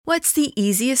What's the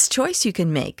easiest choice you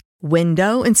can make?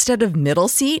 Window instead of middle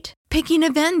seat? Picking a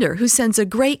vendor who sends a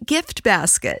great gift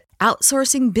basket?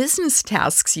 Outsourcing business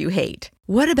tasks you hate?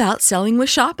 What about selling with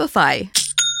Shopify?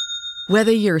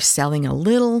 Whether you're selling a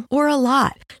little or a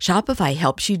lot, Shopify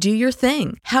helps you do your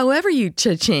thing, however you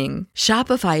cha-ching.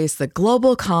 Shopify is the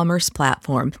global commerce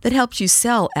platform that helps you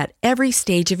sell at every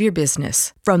stage of your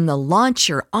business. From the launch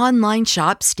your online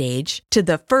shop stage to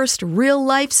the first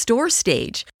real-life store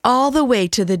stage, all the way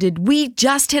to the did we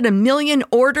just hit a million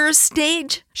orders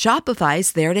stage.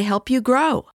 Shopify's there to help you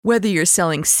grow. Whether you're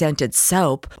selling scented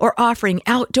soap or offering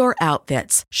outdoor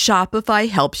outfits, Shopify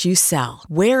helps you sell.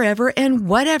 Wherever and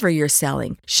whatever you're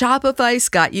selling, Shopify's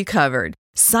got you covered.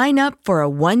 Sign up for a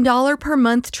 $1 per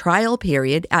month trial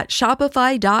period at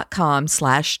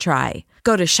shopify.com/try.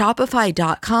 Go to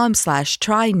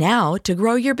shopify.com/try now to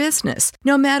grow your business,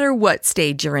 no matter what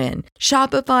stage you're in.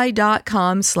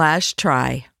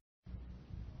 Shopify.com/try.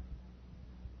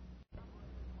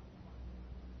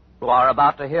 You are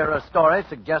about to hear a story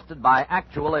suggested by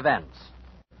actual events,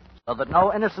 so that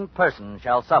no innocent person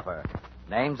shall suffer.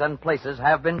 Names and places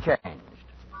have been changed.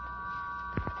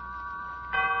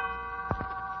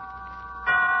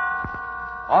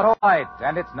 Autolite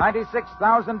and its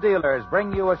 96,000 dealers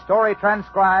bring you a story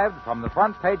transcribed from the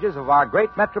front pages of our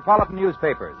great metropolitan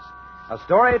newspapers. A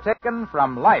story taken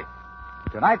from life.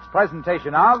 Tonight's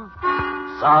presentation of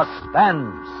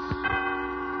Suspense.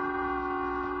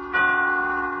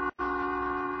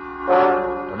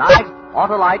 Tonight,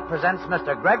 Autolite presents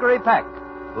Mr. Gregory Peck,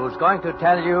 who's going to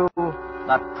tell you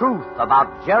the truth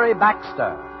about Jerry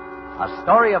Baxter, a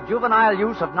story of juvenile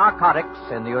use of narcotics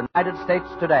in the United States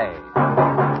today.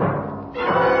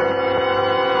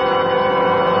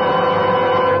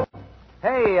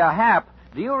 Hey, Hap,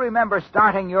 do you remember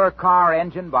starting your car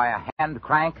engine by a hand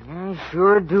crank? I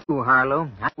sure do,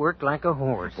 Harlow. I worked like a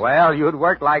horse. Well, you'd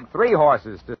work like 3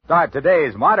 horses to start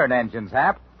today's modern engines,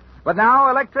 Hap. But now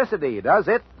electricity does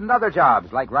it and other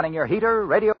jobs, like running your heater,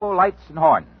 radio, lights, and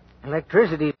horn.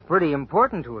 Electricity's pretty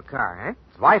important to a car, eh?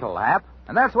 It's vital, Hap,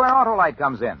 and that's where Autolite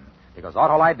comes in. Because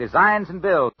Autolite designs and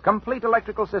builds complete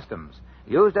electrical systems,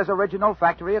 used as original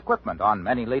factory equipment on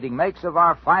many leading makes of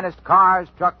our finest cars,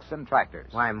 trucks, and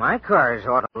tractors. Why, my car's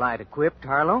Autolite equipped,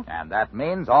 Harlow. And that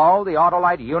means all the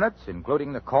Autolite units,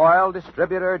 including the coil,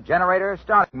 distributor, generator,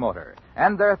 starting motor,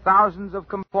 and their thousands of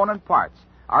component parts,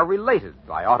 are related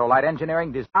by Autolite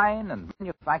engineering design and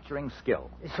manufacturing skill.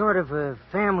 Sort of a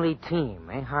family team,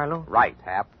 eh, Harlow? Right,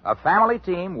 Hap. A family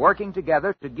team working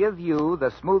together to give you the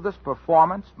smoothest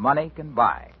performance money can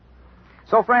buy.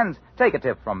 So, friends, take a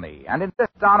tip from me and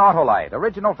insist on Autolite,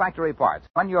 original factory parts,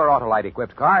 when your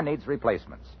Autolite-equipped car needs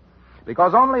replacements.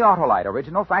 Because only Autolite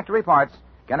original factory parts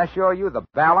can assure you the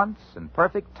balance and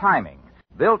perfect timing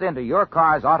built into your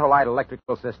car's Autolite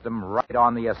electrical system right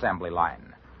on the assembly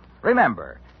line.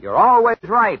 Remember, you're always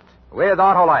right with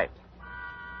Autolite.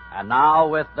 And now,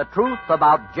 with the truth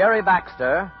about Jerry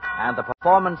Baxter and the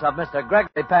performance of Mr.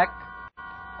 Gregory Peck,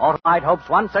 Autolite hopes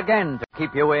once again to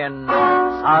keep you in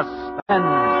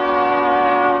suspense.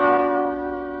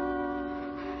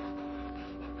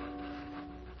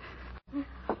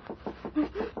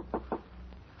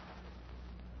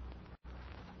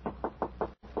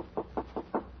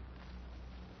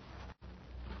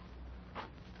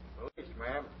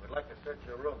 Ma'am, we'd like to search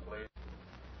your room, please.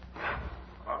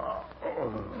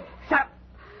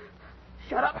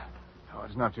 Shut up! Oh,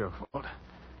 it's not your fault.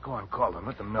 Go on, call them.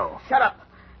 Let them know. Shut up!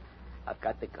 I've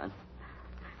got the gun.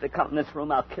 If they come in this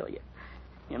room, I'll kill you.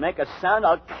 You make a sound,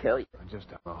 I'll kill you. We're just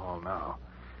down the hall now.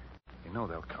 You know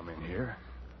they'll come in here.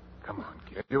 Come on,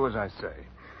 kid. Do as I say.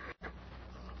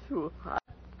 Too hot.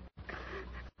 I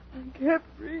can't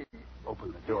breathe.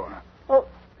 Open the door. Oh,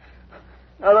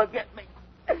 no, don't get me.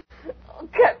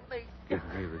 Don't get me. Give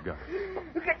me the gun.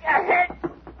 Get your head.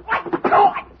 Let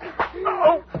go.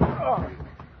 Oh.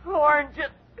 I warned you.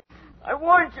 I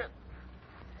warned you.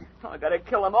 I gotta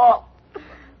kill them all.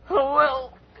 I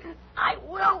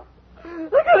will. I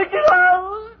gotta get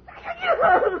out.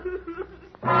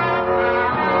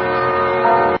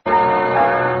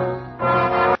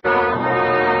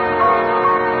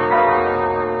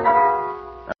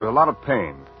 There was a lot of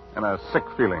pain and a sick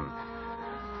feeling.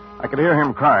 I could hear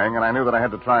him crying, and I knew that I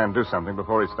had to try and do something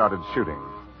before he started shooting.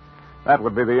 That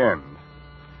would be the end.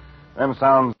 Then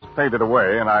sounds faded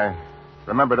away, and I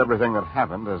remembered everything that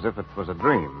happened as if it was a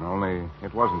dream, only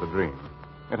it wasn't a dream.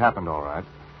 It happened all right.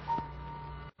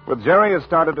 With Jerry, it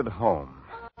started at home.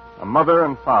 A mother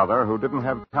and father who didn't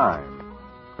have time,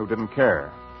 who didn't care.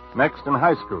 Next, in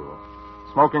high school,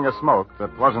 smoking a smoke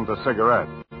that wasn't a cigarette.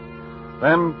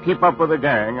 Then keep up with the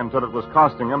gang until it was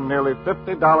costing him nearly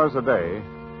 $50 a day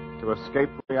to escape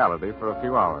reality for a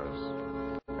few hours.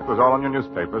 It was all in your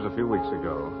newspapers a few weeks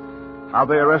ago. How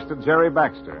they arrested Jerry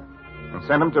Baxter and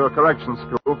sent him to a correction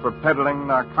school for peddling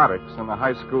narcotics in the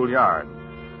high school yard.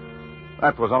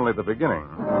 That was only the beginning.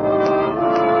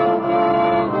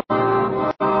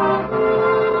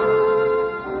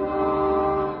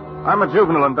 I'm a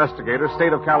juvenile investigator,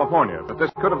 state of California, but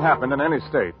this could have happened in any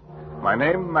state. My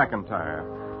name, McIntyre.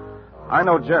 I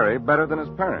know Jerry better than his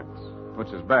parents, which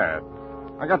is bad.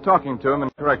 I got talking to him in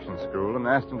correction school and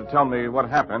asked him to tell me what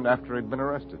happened after he'd been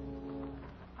arrested.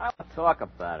 I want to talk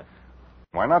about it.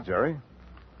 Why not, Jerry?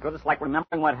 Because it's like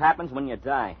remembering what happens when you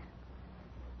die.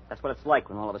 That's what it's like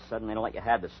when all of a sudden they don't let you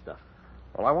have this stuff.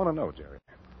 Well, I want to know, Jerry.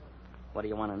 What do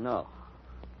you want to know?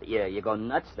 Yeah, you go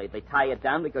nuts. They tie you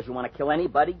down because you want to kill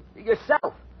anybody?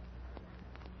 Yourself.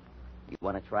 You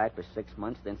want to try it for 6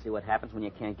 months, then see what happens when you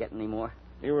can't get any more?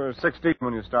 You were 16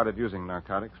 when you started using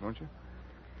narcotics, weren't you?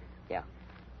 Yeah.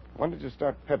 When did you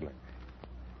start peddling?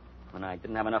 When I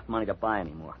didn't have enough money to buy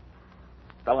anymore.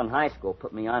 A fellow in high school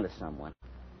put me on to someone.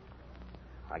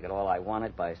 I got all I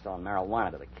wanted by selling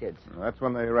marijuana to the kids. Well, that's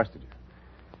when they arrested you.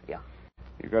 Yeah.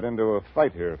 You got into a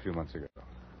fight here a few months ago.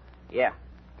 Yeah.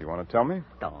 Do you want to tell me?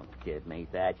 Don't give me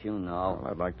that, you know.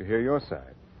 Well, I'd like to hear your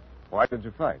side. Why did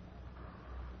you fight?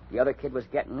 The other kid was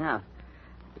getting out.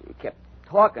 He kept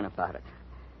talking about it.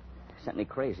 Sent me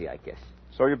crazy, I guess.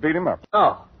 So you beat him up?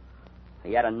 No.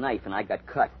 He had a knife and I got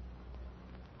cut.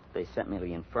 They sent me to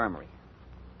the infirmary.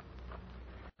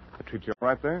 They treat you all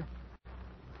right there?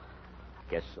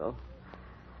 Guess so.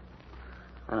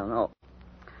 I don't know.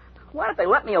 Why don't they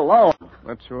let me alone?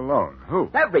 Let you alone? Who?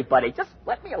 Everybody. Just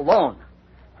let me alone.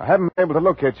 I haven't been able to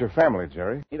locate your family,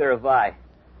 Jerry. Neither have I.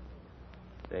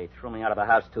 They threw me out of the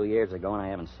house 2 years ago, and I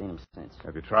haven't seen them since.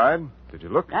 Have you tried? Did you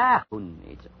look? Who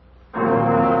needs it?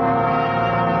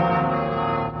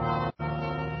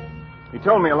 He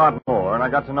told me a lot more, and I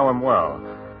got to know him well.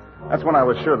 That's when I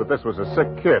was sure that this was a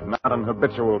sick kid, not an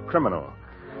habitual criminal.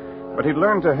 But he'd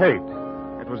learned to hate.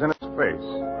 It was in his face,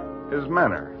 his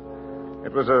manner.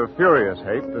 It was a furious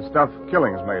hate, the stuff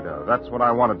killing's made of. That's what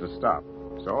I wanted to stop.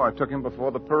 So I took him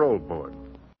before the parole board.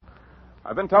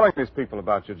 I've been telling these people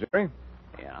about you, Jerry.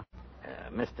 Yeah.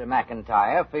 Mr.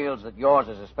 McIntyre feels that yours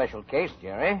is a special case,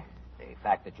 Jerry. The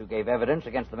fact that you gave evidence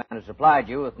against the man who supplied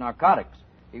you with narcotics,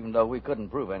 even though we couldn't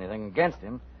prove anything against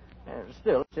him,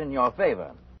 still it's in your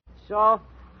favor. So?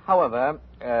 However,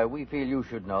 we feel you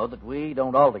should know that we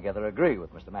don't altogether agree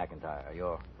with Mr. McIntyre.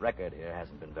 Your record here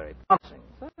hasn't been very promising.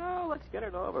 So, let's get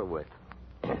it over with.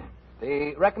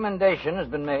 The recommendation has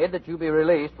been made that you be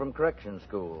released from correction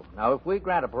school. Now, if we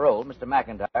grant a parole, Mr.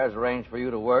 McIntyre has arranged for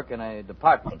you to work in a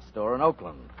department store in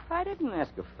Oakland. I didn't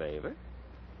ask a favor.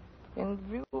 In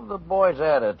view of the boy's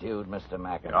attitude, Mr.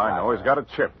 McIntyre... Yeah, I know. He's got a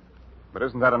chip. But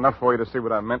isn't that enough for you to see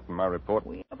what I meant in my report?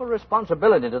 We have a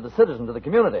responsibility to the citizens of the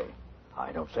community.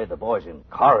 I don't say the boy's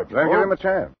incorrigible. Then give him a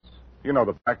chance. You know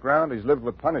the background. He's lived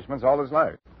with punishments all his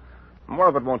life. More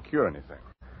of it won't cure anything.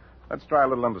 Let's try a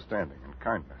little understanding and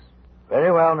kindness.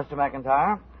 Very well, Mr.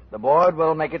 McIntyre. The board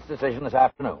will make its decision this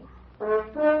afternoon.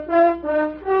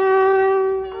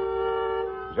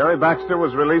 Jerry Baxter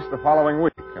was released the following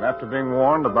week, and after being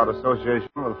warned about association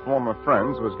with former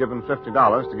friends, was given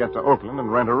 $50 to get to Oakland and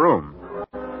rent a room.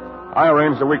 I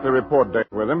arranged a weekly report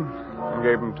date with him and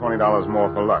gave him $20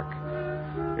 more for luck.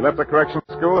 He left the correction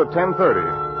school at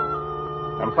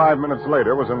 10:30, and 5 minutes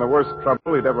later was in the worst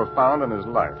trouble he'd ever found in his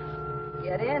life.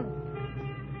 Get in.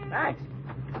 Thanks.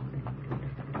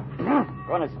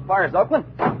 Going as far as Oakland?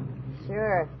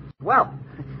 Sure. Well,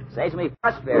 saves me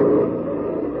bus fare.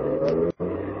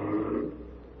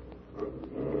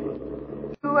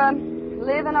 You,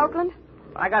 live in Oakland?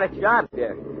 I got a job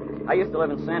there. I used to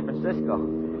live in San Francisco.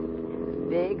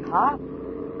 Big hop.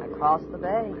 Across the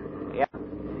bay. Yeah.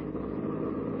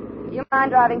 You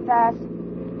mind driving fast?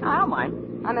 I don't mind.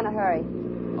 I'm in a hurry.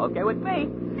 Okay with me.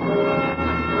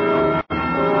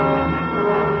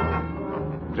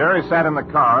 Jerry sat in the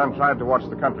car and tried to watch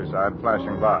the countryside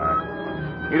flashing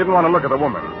by. He didn't want to look at the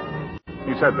woman.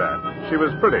 He said that. She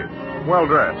was pretty,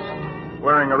 well-dressed,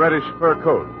 wearing a reddish fur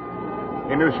coat.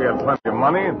 He knew she had plenty of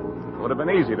money. It would have been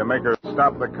easy to make her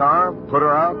stop the car, put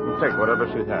her out, and take whatever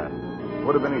she had. It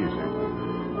would have been easy.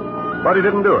 But he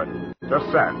didn't do it. Just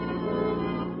sat.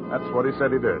 That's what he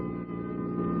said he did.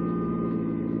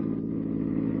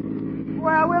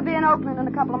 Well, we'll be in Oakland in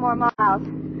a couple of more miles.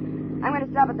 I'm going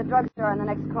to stop at the drugstore in the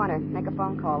next corner. Make a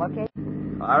phone call, okay?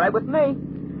 All right with me.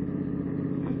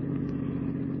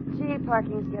 Gee,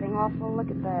 parking's getting awful.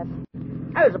 Look at that.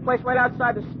 Hey, there's a place right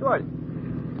outside the store.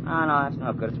 Oh, no, that's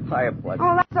no good. It's fireplace.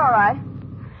 Oh, that's all right.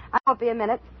 I won't be a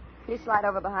minute. You slide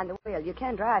over behind the wheel. You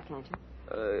can drive, can't you?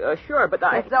 Sure, but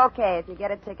I... It's okay. If you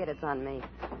get a ticket, it's on me.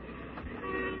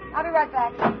 I'll be right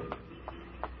back.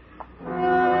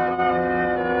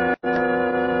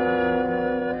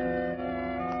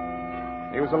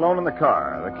 He was alone in the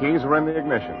car. The keys were in the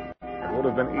ignition. It would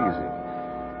have been easy.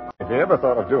 If he ever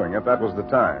thought of doing it, that was the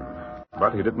time.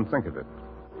 But he didn't think of it.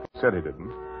 He said he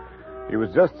didn't. He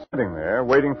was just sitting there,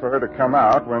 waiting for her to come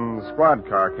out when the squad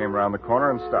car came around the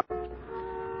corner and stopped.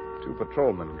 2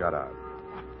 patrolmen got out.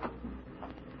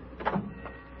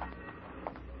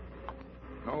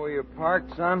 Know where you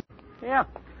parked, son? Yeah.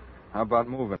 How about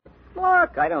moving it?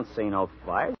 Look, I don't see no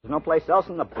fires. There's no place else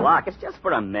in the block. It's just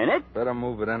for a minute. Better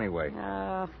move it anyway.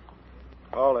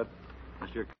 Hold it.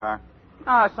 It's your car.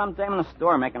 Some dame in the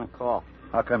store making a call.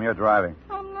 How come you're driving?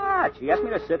 I'm not. She asked me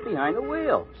to sit behind the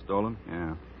wheel. Stolen?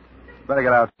 Yeah. Better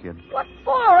get out, kid. What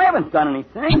for? I haven't done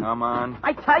anything. Come on.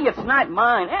 I tell you, it's not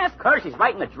mine. Ask her. She's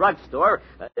right in the drugstore.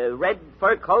 Red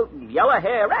fur coat and yellow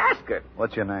hair. Ask her.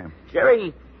 What's your name?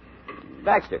 Jerry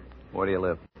Baxter. Where do you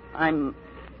live? I'm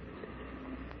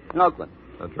in Oakland.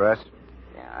 Address?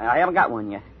 I haven't got one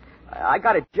yet. I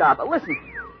got a job. Listen.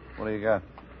 What do you got?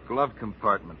 Glove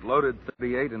compartment. Loaded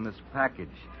 38 in this package.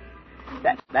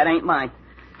 That ain't mine.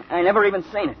 I never even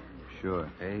seen it. Sure.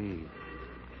 Hey.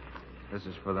 This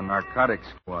is for the narcotics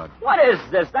squad. What is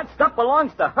this? That stuff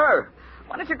belongs to her.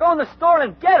 Why don't you go in the store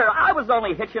and get her? I was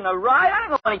only hitching a ride. I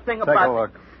don't know anything about... Take a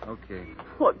look. Okay.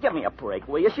 Look, give me a break,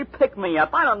 will you? She picked me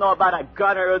up. I don't know about a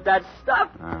gun or that stuff.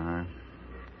 Uh-huh.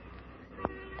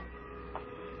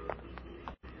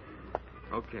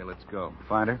 Okay, let's go.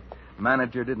 Find her?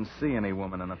 Manager didn't see any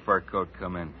woman in a fur coat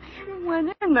come in. She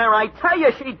went in there, I tell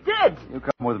you, she did. You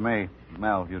come with me.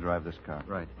 Mel, you drive this car.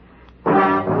 Right.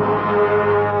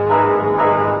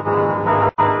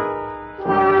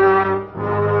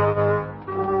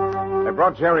 They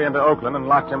brought Jerry into Oakland and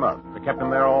locked him up. They kept him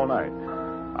there all night.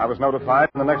 I was notified,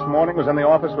 and the next morning was in the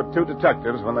office with 2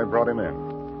 detectives when they brought him in.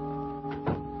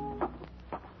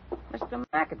 Mr.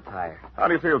 McIntyre. How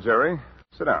do you feel, Jerry?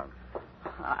 Sit down.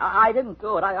 I didn't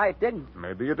do it. I didn't.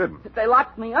 Maybe you didn't. If they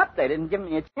locked me up, they didn't give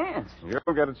me a chance.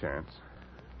 You'll get a chance.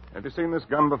 Have you seen this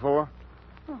gun before?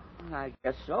 Oh, I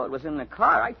guess so. It was in the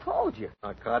car. I told you.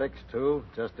 Narcotics, too?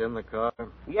 Just in the car?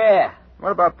 Yeah.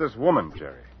 What about this woman,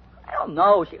 Jerry? I don't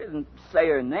know. She didn't say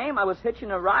her name. I was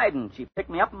hitching a ride, and she picked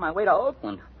me up on my way to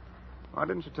Oakland. Why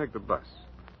didn't you take the bus?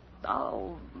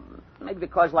 Oh, maybe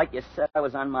because, like you said, I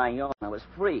was on my own. I was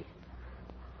free.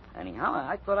 Anyhow,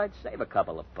 I thought I'd save a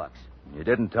couple of bucks. You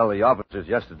didn't tell the officers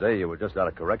yesterday you were just out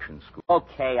of corrections school.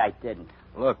 Okay, I didn't.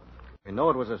 Look, we know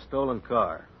it was a stolen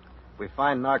car. We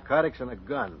find narcotics and a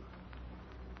gun.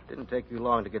 Didn't take you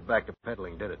long to get back to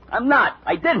peddling, did it? I'm not.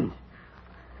 I didn't.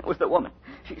 It was the woman.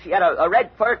 She had a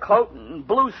red fur coat and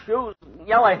blue shoes and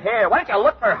yellow hair. Why don't you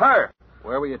look for her?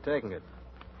 Where were you taking it?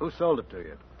 Who sold it to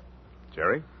you?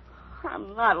 Jerry?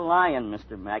 I'm not lying,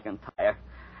 Mr. McIntyre.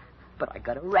 But I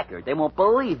got a record. They won't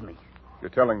believe me.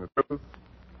 You're telling the truth?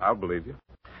 I'll believe you.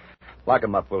 Lock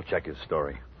him up. We'll check his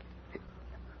story.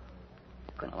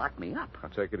 You're going to lock me up? Now,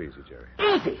 take it easy, Jerry.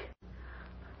 Easy?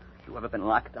 You ever been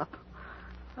locked up?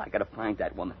 I got to find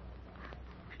that woman.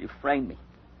 She framed me.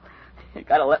 You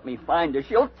got to let me find her.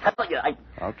 She'll tell you.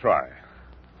 I'll try.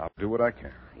 I'll do what I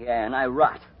can. Yeah, and I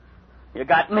rot. You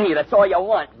got me. That's all you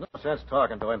want. No sense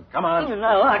talking to him. Come on. You're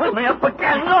not locking me up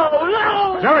again.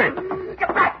 No. Jerry!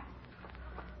 Get back.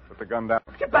 Put the gun down.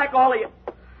 Get back, all of you.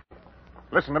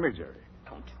 Listen to me, Jerry.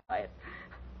 Don't try it.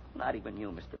 Not even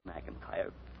you, Mr.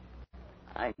 McIntyre.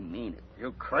 I mean it.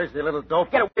 You crazy little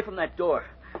dope. Get away from that door.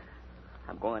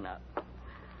 I'm going out.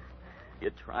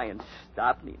 You try and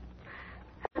stop me,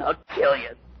 I'll kill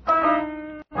you.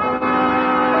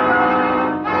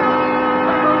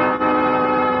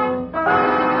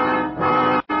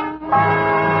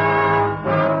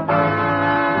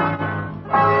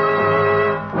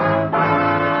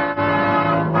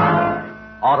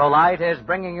 Autolite is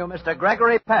bringing you Mr.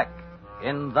 Gregory Peck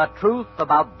in The Truth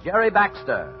About Jerry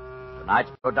Baxter.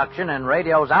 Tonight's production in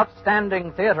radio's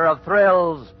outstanding theater of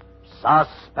thrills,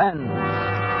 Suspense.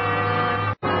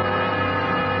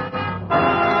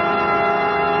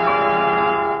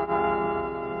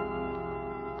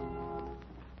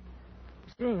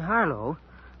 Say, Harlow,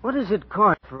 what does it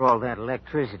cost for all that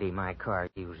electricity my car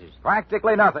uses?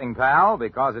 Practically nothing, pal,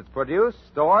 because it's produced,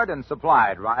 stored, and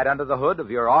supplied right under the hood of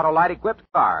your Autolite-equipped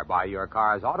car by your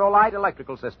car's Autolite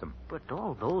electrical system. But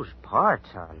all those parts,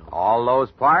 Harlow. All those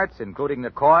parts, including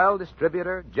the coil,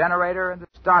 distributor, generator, and the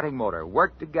starting motor,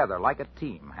 work together like a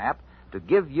team, Hap, to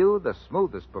give you the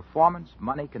smoothest performance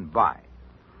money can buy.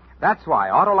 That's why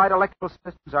Autolite electrical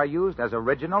systems are used as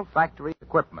original factory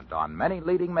equipment on many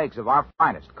leading makes of our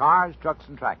finest cars, trucks,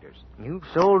 and tractors. You've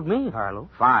sold me, Harlow.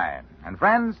 Fine. And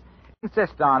friends,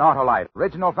 insist on Autolite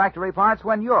original factory parts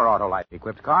when your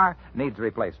Autolite-equipped car needs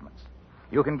replacements.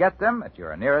 You can get them at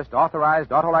your nearest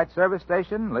authorized Autolite service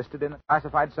station, listed in the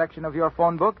classified section of your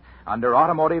phone book under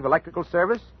Automotive Electrical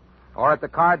Service, or at the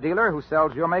car dealer who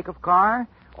sells your make of car,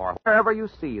 or wherever you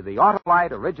see the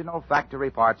Autolite original factory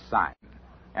parts sign.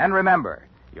 And remember,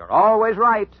 you're always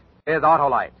right with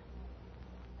Autolite.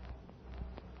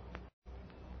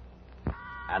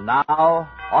 And now,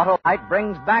 Autolite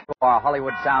brings back to our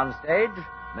Hollywood soundstage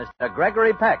Mr.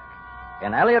 Gregory Peck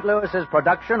in Elliot Lewis's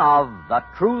production of The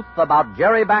Truth About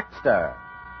Jerry Baxter,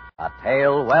 a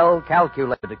tale well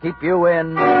calculated to keep you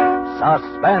in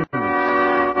suspense.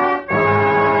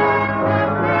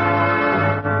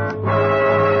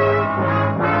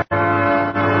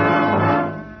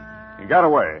 He got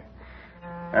away,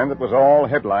 and it was all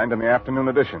headlined in the afternoon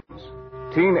editions.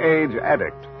 Teenage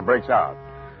addict breaks out.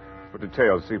 For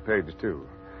details, see page 2.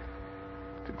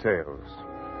 Details.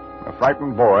 A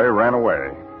frightened boy ran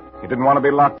away. He didn't want to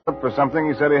be locked up for something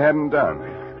he said he hadn't done.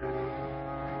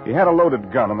 He had a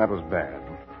loaded gun, and that was bad.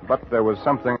 But there was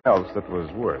something else that was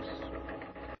worse.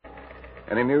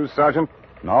 Any news, Sergeant?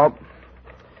 Nope.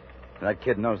 That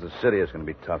kid knows the city is going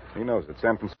to be tough. He knows it.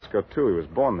 San Francisco, too. He was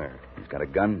born there. He's got a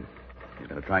gun. He's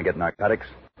going to try and get narcotics.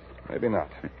 Maybe not.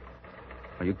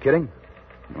 Are you kidding?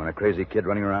 You want a crazy kid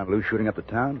running around loose shooting up the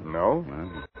town? No.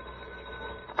 Well,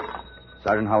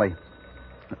 Sergeant Holly.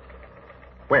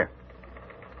 Where?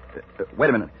 Wait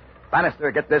a minute.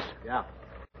 Bannister, get this? Yeah.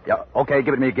 Yeah, okay,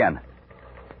 give it to me again.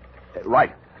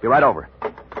 Right. Be right over.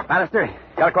 Bannister,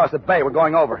 got across the bay. We're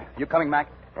going over. You coming, Mac?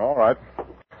 All right.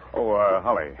 Oh,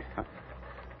 Holly.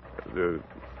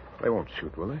 They won't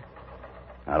shoot, will they?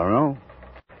 I don't know.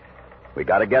 We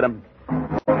got to get him.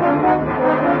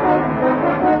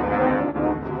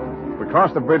 We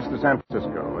crossed the bridge to San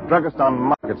Francisco. A druggist on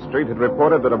Market Street had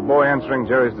reported that a boy answering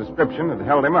Jerry's description had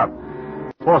held him up,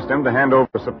 forced him to hand over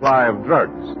a supply of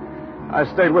drugs. I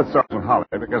stayed with Sergeant Holly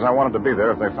because I wanted to be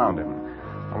there if they found him.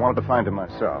 I wanted to find him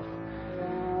myself.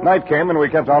 Night came and we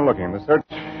kept on looking. The search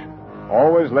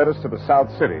always led us to the South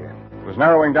City. It was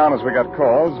narrowing down as we got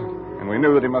calls, and we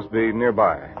knew that he must be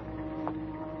nearby.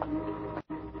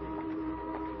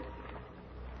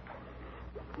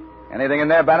 Anything in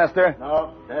there, Bannister?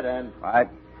 No, dead end. All right.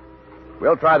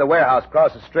 We'll try the warehouse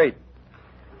across the street.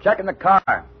 Check in the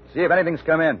car. See if anything's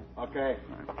come in. Okay.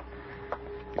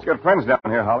 He's got friends down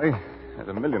here, Holly. There's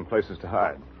a million places to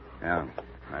hide. Yeah,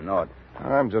 I know it.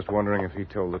 I'm just wondering if he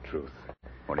told the truth.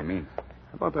 What do you mean?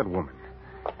 About that woman.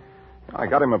 I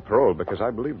got him a parole because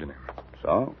I believed in him.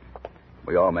 So?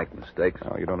 We all make mistakes.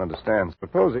 Oh, you don't understand.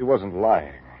 Suppose he wasn't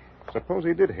lying. Suppose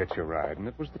he did hitch a ride and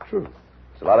it was the truth.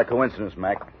 It's a lot of coincidence,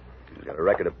 Mac. He's got a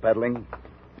record of peddling.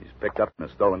 He's picked up in a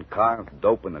stolen car,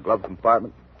 dope in the glove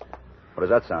compartment. What does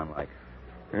that sound like?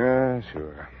 Yeah,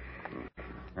 sure.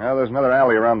 Well, there's another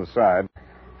alley around the side.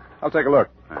 I'll take a look.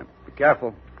 All right. Be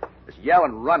careful. Just yell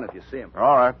and run if you see him.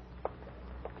 All right.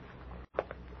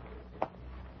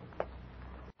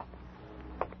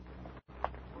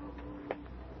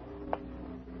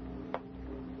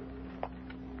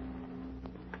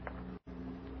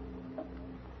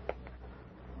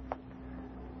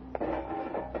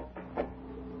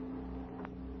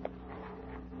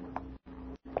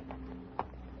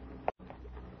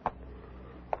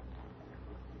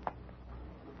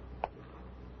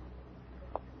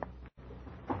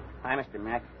 Hi, Mr.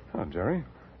 Mack. Oh, Jerry.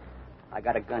 I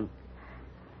got a gun.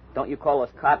 Don't you call those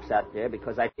cops out there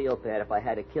because I feel bad if I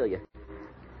had to kill you.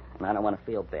 And I don't want to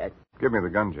feel bad. Give me the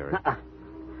gun, Jerry.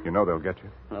 You know they'll get you.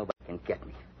 Nobody can get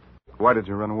me. Why did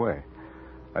you run away?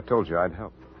 I told you I'd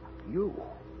help.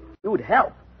 You'd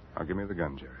help. Now, give me the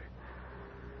gun, Jerry.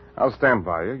 I'll stand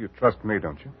by you. You trust me,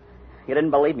 don't you? You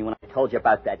didn't believe me when I told you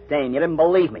about that dame. You didn't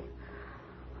believe me.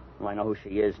 Well, I know who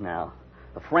she is now.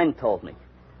 A friend told me.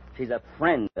 She's a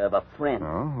friend of a friend.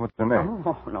 Oh, what's her name?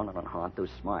 Oh, no. I'm too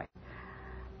smart.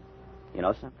 You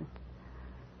know something?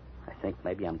 I think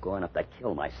maybe I'm going up to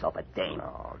kill myself, a dame.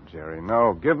 Oh, Jerry,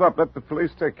 no. Give up. Let the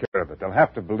police take care of it. They'll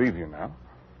have to believe you now.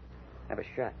 Have a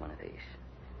shot, one of these.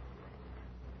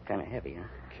 Kind of heavy, huh?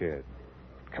 Kid.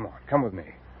 Come on. Come with me.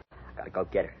 Gotta go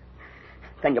get her.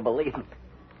 Then you believe me.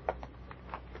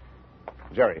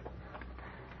 Jerry,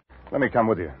 let me come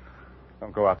with you.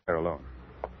 Don't go out there alone.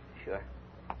 Sure.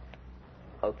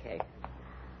 Okay.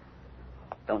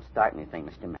 Don't start anything,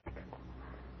 Mr. Mack.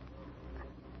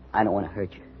 I don't want to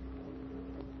hurt you.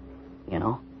 You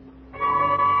know?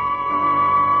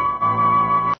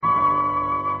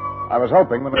 I was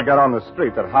hoping when we got on the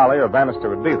street that Holly or Bannister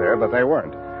would be there, but they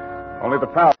weren't. Only the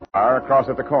prowl car across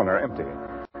at the corner, empty.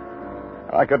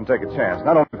 I couldn't take a chance,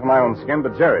 not only for my own skin,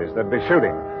 but Jerry's. They'd be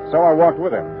shooting. So I walked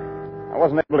with him. I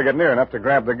wasn't able to get near enough to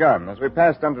grab the gun. As we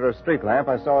passed under a street lamp,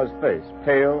 I saw his face,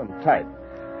 pale and tight.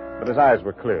 But his eyes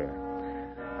were clear.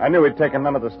 I knew he'd taken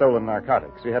none of the stolen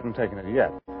narcotics. He hadn't taken it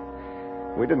yet.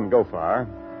 We didn't go far.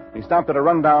 He stopped at a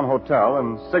rundown hotel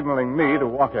and, signaling me to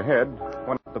walk ahead,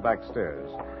 went up the back stairs.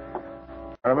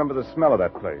 I remember the smell of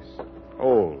that place.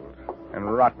 Old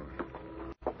and rotten.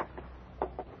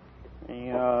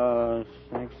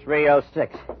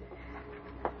 306.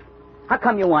 How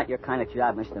come you want your kind of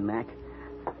job, Mr. Mack?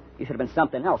 You should have been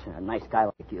something else, a nice guy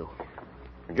like you.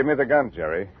 Give me the gun,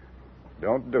 Jerry.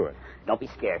 Don't do it. Don't be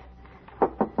scared.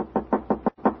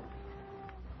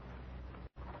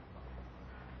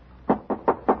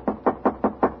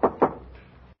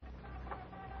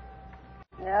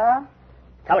 Yeah?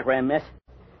 Telegram, miss.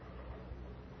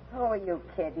 Who are you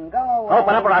kidding? Go away.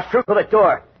 Open up or I'll shoot through the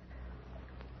door.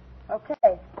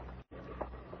 Okay.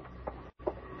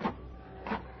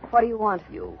 What do you want?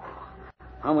 You.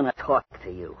 I'm going to talk to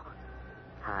you.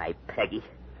 Hi, Peggy.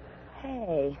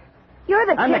 Hey. You're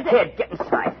the kid. I'm the kid. Get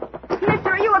inside.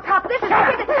 Mister, are you a cop? This is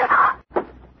the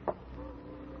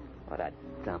What a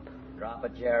dump. Drop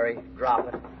it, Jerry. Drop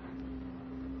it.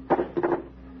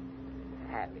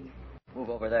 Harry. Move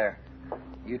over there.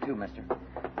 You too, mister.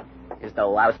 Here's the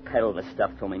louse peddle the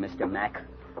stuff to me, Mr. Mack.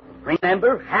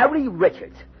 Remember? Harry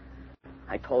Richards.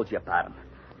 I told you about him.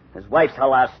 His wife's a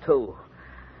louse, too.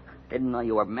 Didn't know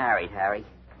you were married, Harry.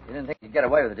 You didn't think you'd get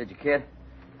away with it, did you, kid?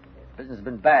 Business has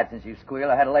been bad since you squealed.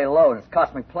 I had to lay low, and it's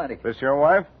cost me plenty. This your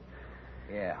wife?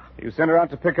 Yeah. You sent her out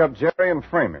to pick up Jerry and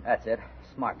frame him. That's it.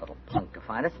 Smart little punk to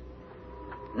find us.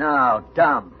 No,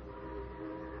 dumb.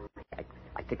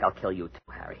 I think I'll kill you, too,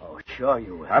 Harry. Oh, sure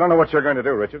you will. I don't know what you're going to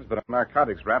do, Richards, but a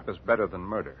narcotics rap is better than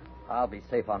murder. I'll be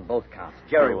safe on both counts.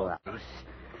 Jerry will.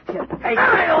 Hey,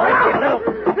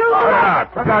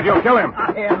 Put out, you'll kill him.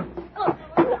 Not him.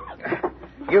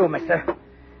 You, mister.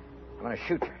 I'm going to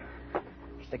shoot you.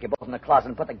 Stick you both in the closet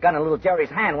and put the gun in little Jerry's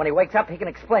hand. When he wakes up, he can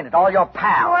explain it to all your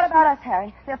pals. What about us,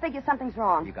 Harry? They'll figure something's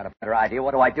wrong. You got a better idea?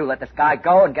 What do I do? Let this guy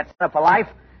go and get set up for life?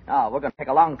 No, we're going to take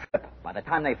a long trip. By the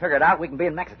time they figure it out, we can be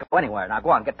in Mexico anywhere. Now, go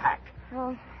on, get packed.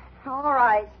 Oh, all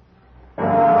right.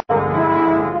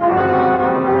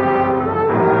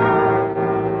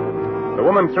 The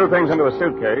woman threw things into a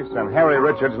suitcase, and Harry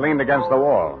Richards leaned against the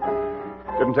wall.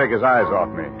 Didn't take his eyes off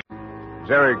me.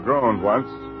 Jerry groaned once,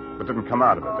 but didn't come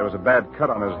out of it. There was a bad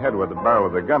cut on his head where the barrel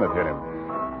of the gun had hit him.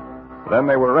 Then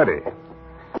they were ready.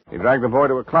 He dragged the boy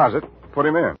to a closet, put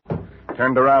him in,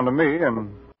 turned around to me,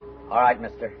 and... All right,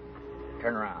 mister.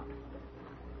 Turn around.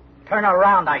 Turn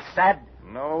around, I said.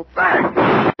 No thanks.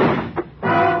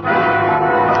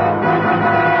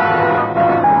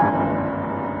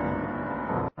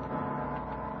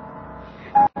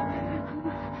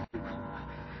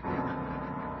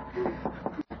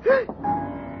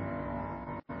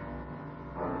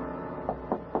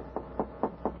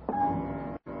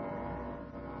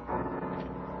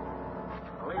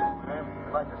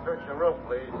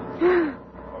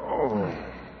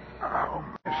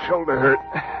 Shoulder hurt.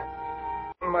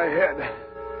 My head.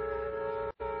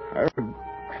 I heard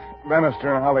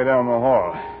Bannister and Holly down the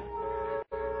hall.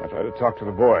 I tried to talk to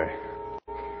the boy.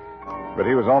 But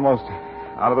he was almost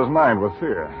out of his mind with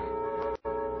fear.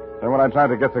 Then when I tried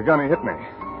to get the gun, he hit me.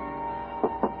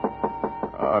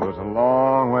 Oh, it was a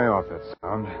long way off, that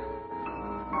sound.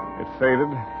 It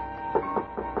faded,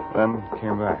 then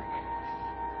came back.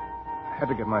 I had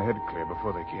to get my head clear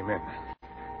before they came in.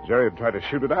 Jerry had tried to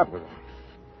shoot it out with him.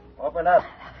 Open up.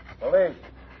 Police.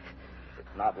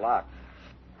 It's not locked.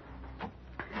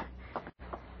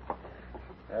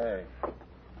 Hey.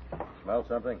 Smell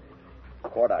something?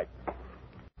 Cordite.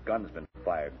 Gun's been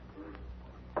fired.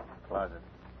 Closet.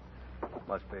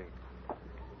 Must be.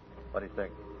 What do you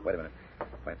think? Wait a minute.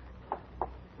 Wait.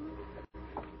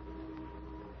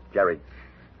 Jerry.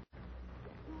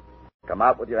 Come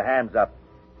out with your hands up.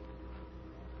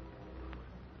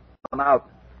 Come out.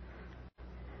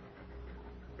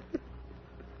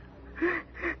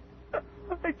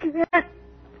 I can't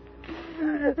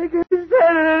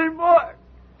stand it anymore.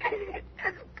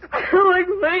 It's killing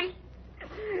me.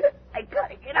 I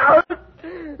gotta get out. I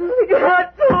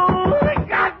got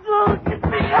to. Get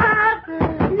me out.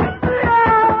 Get me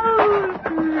out.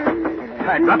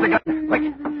 Hey, drop the gun. Quick.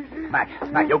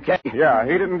 Mac, you okay? Yeah,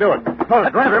 he didn't do it. Oh,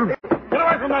 grab him. Get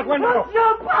away from that window.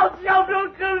 I'll jump.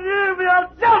 Don't come near me.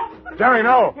 I'll jump. Jerry,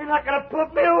 no. You're not gonna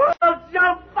put me away. I'll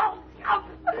jump.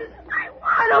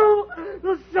 I I don't.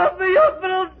 They'll shut me up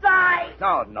and I'll die.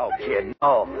 No, kid,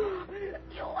 no.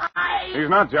 You lie. He's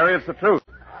not, Jerry. It's the truth.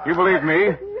 You believe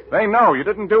me? They know you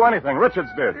didn't do anything. Richards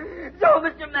did. No,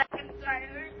 Mr.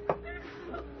 McIntyre.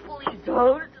 Please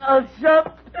don't. I'll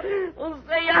shut. I'll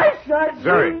say I shot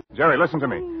you. Jerry, listen to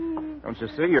me. Don't you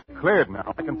see? You're cleared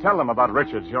now. I can tell them about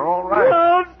Richards. You're all right.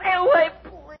 No, stay away,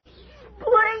 please.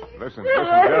 Please. Listen,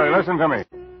 Jerry, listen to me.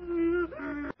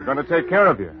 We're going to take care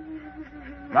of you.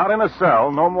 Not in a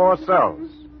cell, no more cells.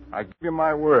 I give you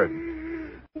my word.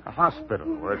 A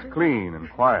hospital where it's clean and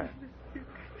quiet.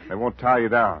 They won't tie you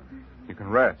down. You can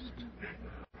rest.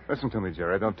 Listen to me,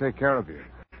 Jerry. They'll take care of you.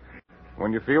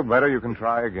 When you feel better, you can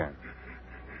try again.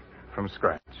 From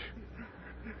scratch.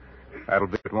 That'll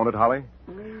be it, won't it, Holly?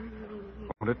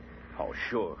 Won't it? Oh,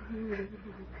 sure.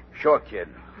 Sure, kid.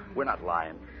 We're not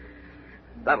lying.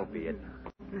 That'll be it.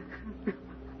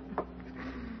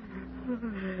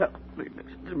 Help me,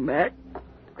 Mr. Mac.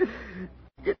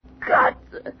 You got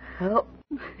to help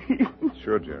me.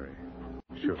 Sure, Jerry.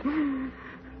 Sure.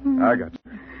 I got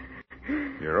you.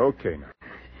 You're okay now.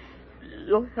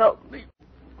 You'll help me.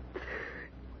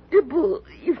 You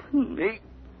believe in me.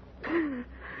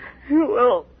 You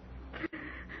will.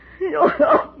 You'll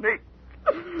help me.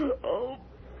 Oh,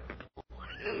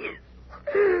 please.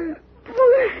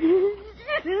 Please.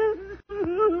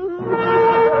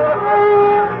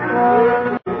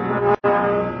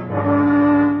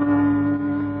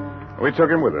 We took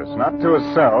him with us, not to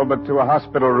a cell, but to a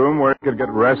hospital room where he could get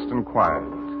rest and quiet.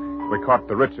 We caught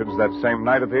the Richards that same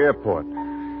night at the airport.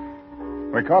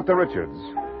 We caught the Richards,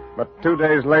 but 2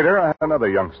 days later, I had another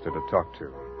youngster to talk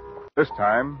to. This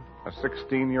time, a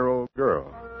 16-year-old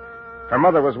girl. Her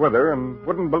mother was with her and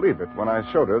wouldn't believe it when I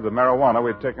showed her the marijuana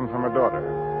we'd taken from her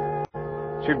daughter.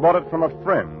 She'd bought it from a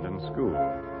friend in school.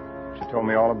 She told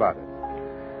me all about it.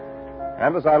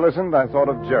 And as I listened, I thought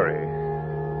of Jerry.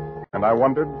 And I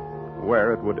wondered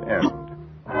where it would end.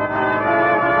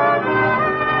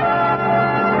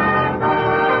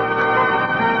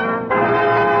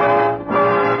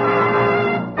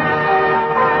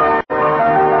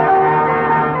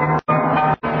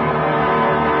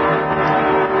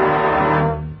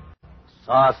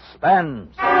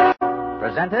 Suspense.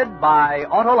 Presented by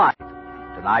Autolite.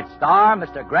 Tonight's star,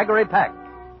 Mr. Gregory Peck.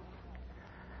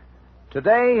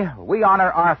 Today, we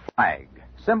honor our flag,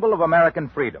 symbol of American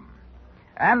freedom.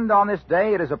 And on this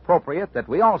day, it is appropriate that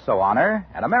we also honor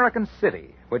an American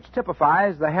city, which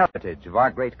typifies the heritage of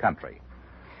our great country.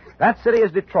 That city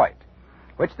is Detroit,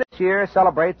 which this year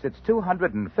celebrates its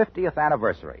 250th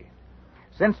anniversary.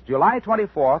 Since July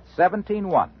 24th,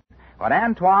 1701, when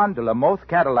Antoine de la Mothe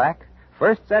Cadillac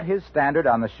first set his standard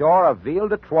on the shore of Ville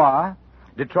de Troyes,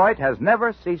 Detroit has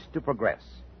never ceased to progress.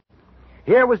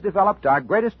 Here was developed our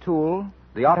greatest tool,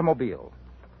 the automobile.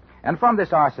 And from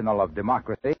this arsenal of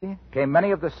democracy came many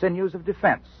of the sinews of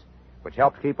defense, which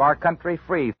helped keep our country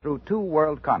free through 2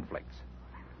 world conflicts.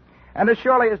 And as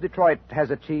surely as Detroit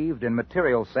has achieved in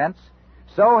material sense,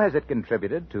 so has it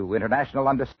contributed to international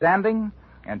understanding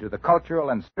and to the cultural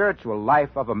and spiritual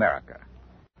life of America.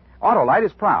 Autolite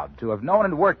is proud to have known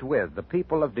and worked with the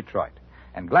people of Detroit,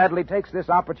 and gladly takes this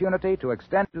opportunity to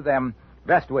extend to them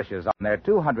best wishes on their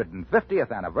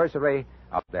 250th anniversary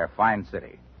of their fine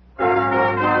city.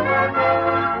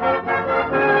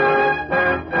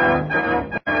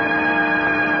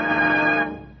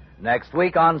 Next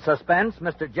week on Suspense,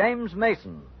 Mr. James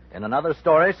Mason, in another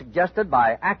story suggested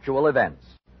by actual events.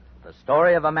 The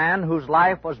story of a man whose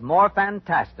life was more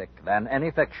fantastic than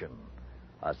any fiction.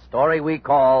 A story we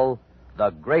call The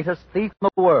Greatest Thief in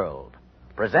the World.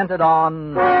 Presented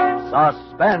on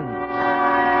Suspense.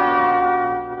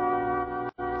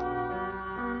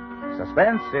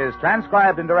 Suspense is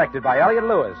transcribed and directed by Elliot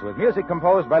Lewis, with music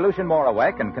composed by Lucien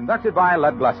Moraweck and conducted by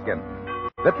Lud Gluskin.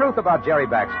 The Truth About Jerry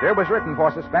Baxter was written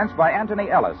for Suspense by Anthony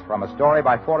Ellis from a story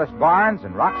by Forrest Barnes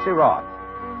and Roxy Roth.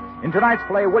 In tonight's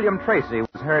play, William Tracy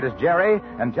was heard as Jerry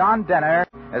and John Denner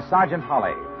as Sergeant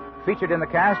Holly. Featured in the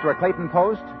cast were Clayton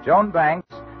Post, Joan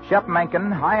Banks, Shep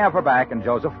Menken, Hy Averback, and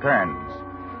Joseph Kearns.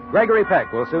 Gregory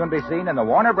Peck will soon be seen in the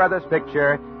Warner Brothers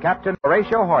picture Captain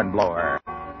Horatio Hornblower.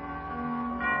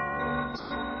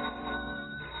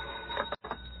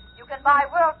 You can buy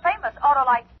world-famous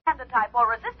Autolite standard-type or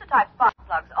resistor-type spark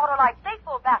plugs, Autolite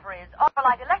stateful batteries,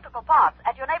 Autolite electrical parts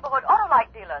at your neighborhood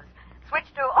Autolite dealers.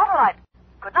 Switch to Autolite.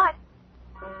 Good night.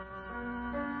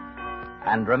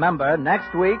 And remember,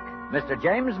 next week, Mr.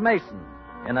 James Mason,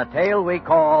 in a tale we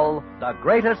call The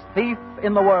Greatest Thief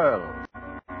in the World.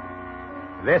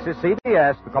 This is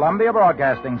CBS, the Columbia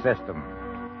Broadcasting System.